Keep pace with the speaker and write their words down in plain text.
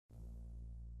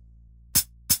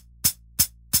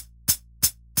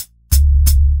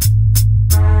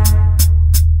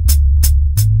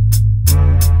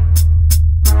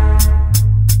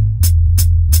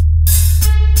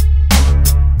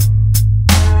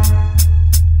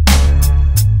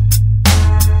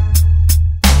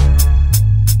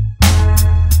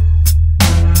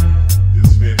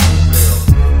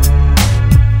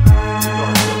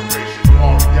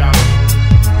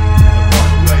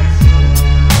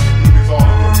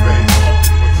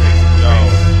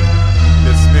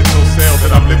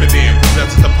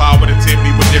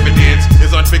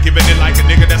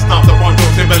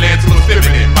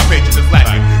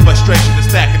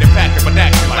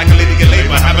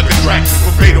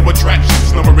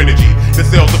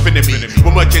enemy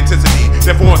with much intensity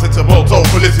that forms into multiple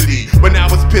felicity. But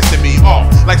now it's pissing me off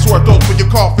like sore throats when you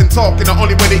cough and talk, and the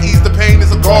only way to ease the pain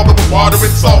is a gargle with water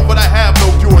and salt. But I have no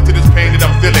cure to this pain that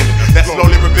I'm feeling, that's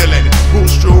slowly revealing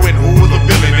who's true and who is a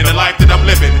villain in the life that I'm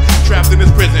living. Trapped in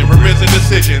this prison with risen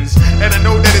decisions, and I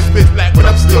know that it's pitch black, but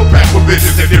I'm still back with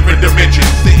visions in different dimensions.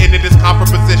 Sitting in this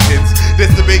comfort positions,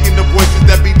 disobeying the voices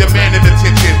that be demanding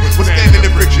attention. Withstanding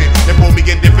the friction that pull me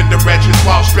in different directions,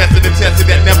 while stressing and testing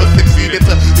that never succeeded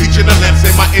to teaching a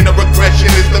lesson. My inner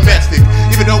regression is domestic,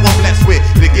 even though I'm blessed with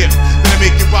the gift that I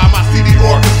make you buy my CD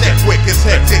or cassette quick. It's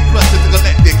hectic, plus it's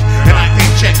galactic, and I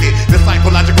can't check it. The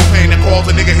psychological pain that calls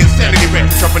a nigga his sanity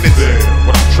wreck. Jumping in cell,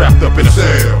 where I'm trapped up in a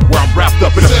cell, where I'm wrapped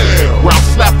up in a cell, where I'm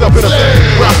slapped up in a cell,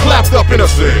 where I'm clapped up in a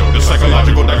cell. The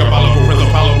psychological, diabolical,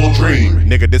 principalable dream.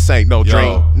 Nigga, this ain't no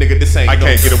dream. Nigga, this ain't. I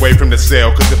can't get away from the cell,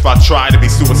 cause if I try to be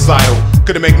suicidal,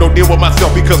 couldn't make no deal with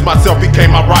myself because myself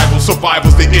became my rival.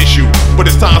 Survival's the issue, but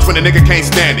it's times when a nigga can't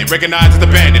stand it. Recognize it's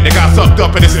abandoned. They got sucked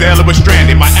up in his cell and was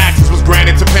stranded. My access was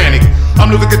granted to panic. I'm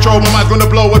losing control, my mind's gonna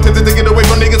blow. Attempted to get away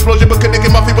from the explosion, but couldn't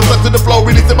get my feet stuck to the flow.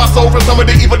 Releasing my soul from some of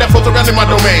the evil that floats around in my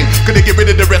domain. Couldn't get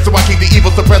rid of the rest, so I keep the evil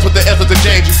suppressed with the essence of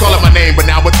change. She's calling my name, but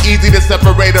now it's easy to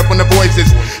separate her from the voices,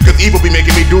 cause evil be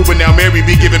making me do, but now Mary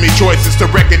be giving me choices to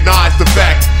recognize the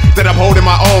fact that I'm holding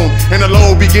my own, and the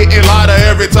load be getting lighter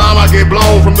every time I get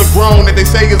blown from the groan that they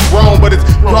say is grown, but it's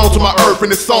grown to my earth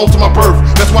and it's sown to my birth.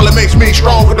 That's why it makes me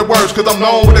strong for the words, cause I'm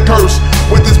known with a curse.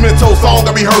 With this mental song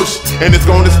I rehearse, and it's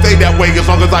gonna stay that way as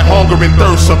long as I hunger and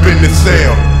thirst up in this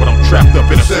cell. But I'm trapped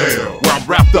up in a cell, where I'm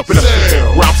wrapped up in a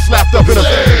cell, where I'm slapped up in a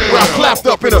cell, where I'm clapped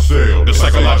up in a cell. The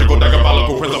psychological,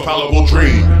 diabolical, principalable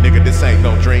dream. Nigga, this ain't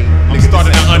no dream. I'm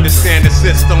starting to understand the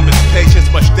system. It's patience,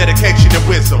 much dedication and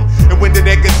wisdom. And when the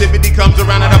negativity comes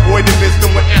around, I avoid the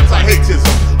wisdom with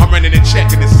anti-hatism. I'm running and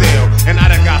checking the cell, and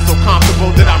I done got so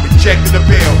comfortable that I'm rejecting the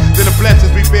bail. Then the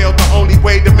blessings we failed, the only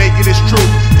way to make it is true.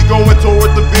 Keep going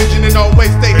toward the vision and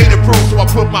always stay hated proof. So I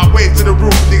put my way to the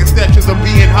roof, the exceptions of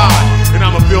being high. And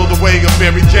I'ma feel the way of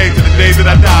Mary J to the day that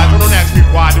I die. So don't ask me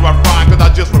why do I fry, cause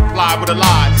I just reply with a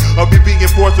lie. Of me being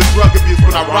forced with drug abuse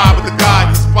when I ride with the guy.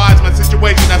 Despise my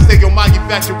situation, I say yo my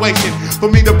infatuation. For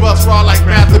me to bust raw like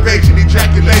masturbation,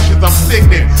 ejaculations, I'm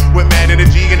sickening. With mad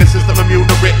energy in the system immune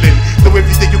to Ritalin. So if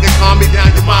you think you can calm me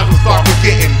down, your mind will start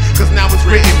forgetting, cause now it's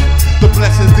written. The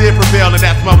blessings did prevail, and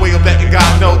that's my way of letting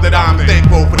God know that I'm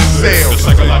thankful for the sale. The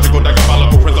psychological,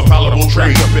 diabolical, principalable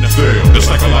dream. Up in a cell. The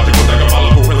psychological,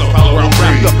 diabolical, principalable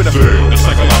dream. Up in a cell. The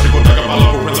psychological,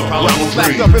 diabolical, principalable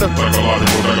dream.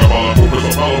 Psychological, diabolical,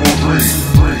 principalable dream.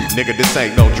 Nigga, this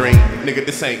ain't no dream. Nigga,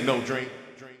 this ain't no dream.